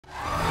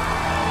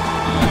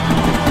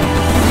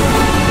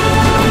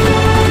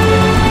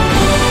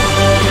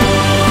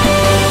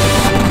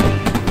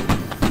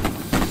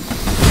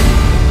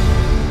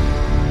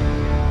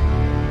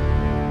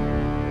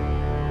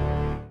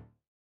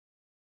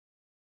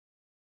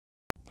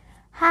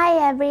Hi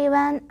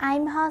everyone,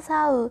 I'm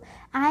Heo.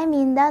 I'm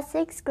in the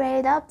 6th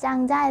grade of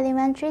Jangja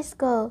Elementary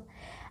School.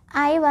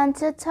 I want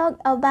to talk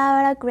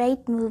about a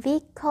great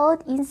movie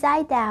called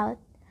Inside Out.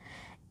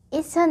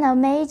 It's an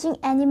amazing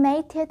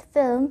animated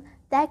film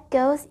that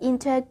goes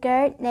into a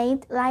girl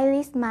named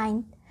Lily's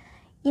mind.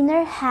 In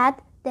her head,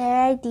 there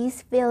are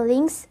these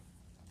feelings: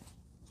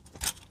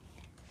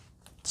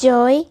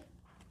 joy,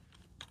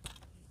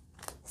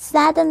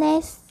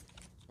 sadness,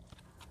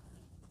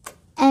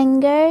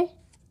 anger,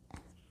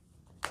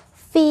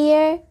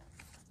 fear,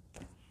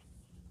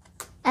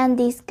 and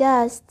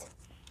disgust.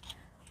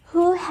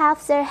 Who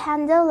helps her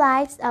handle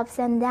life's ups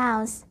and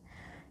downs?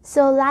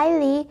 So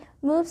Lily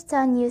moves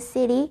to a new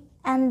city,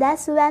 and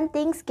that's when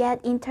things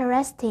get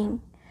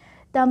interesting.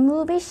 The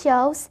movie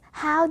shows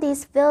how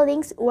these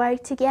feelings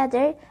work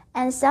together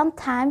and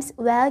sometimes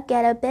will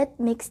get a bit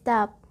mixed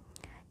up.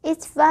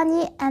 It's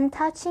funny and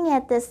touching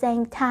at the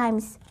same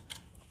time.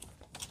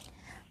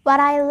 What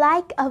I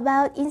like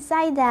about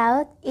Inside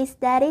Out is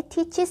that it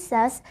teaches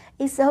us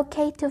it's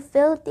okay to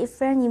feel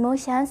different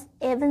emotions,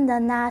 even the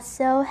not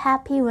so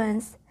happy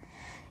ones.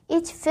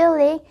 Each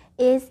feeling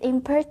is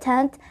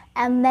important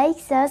and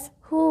makes us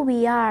who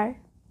we are.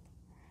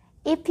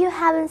 If you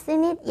haven't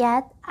seen it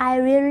yet, I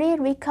really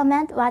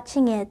recommend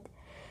watching it.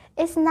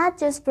 It's not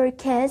just for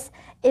kids,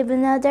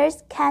 even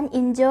others can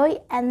enjoy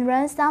and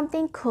learn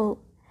something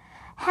cool.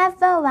 Have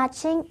fun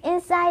watching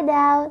Inside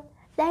Out.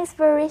 Thanks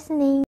for listening.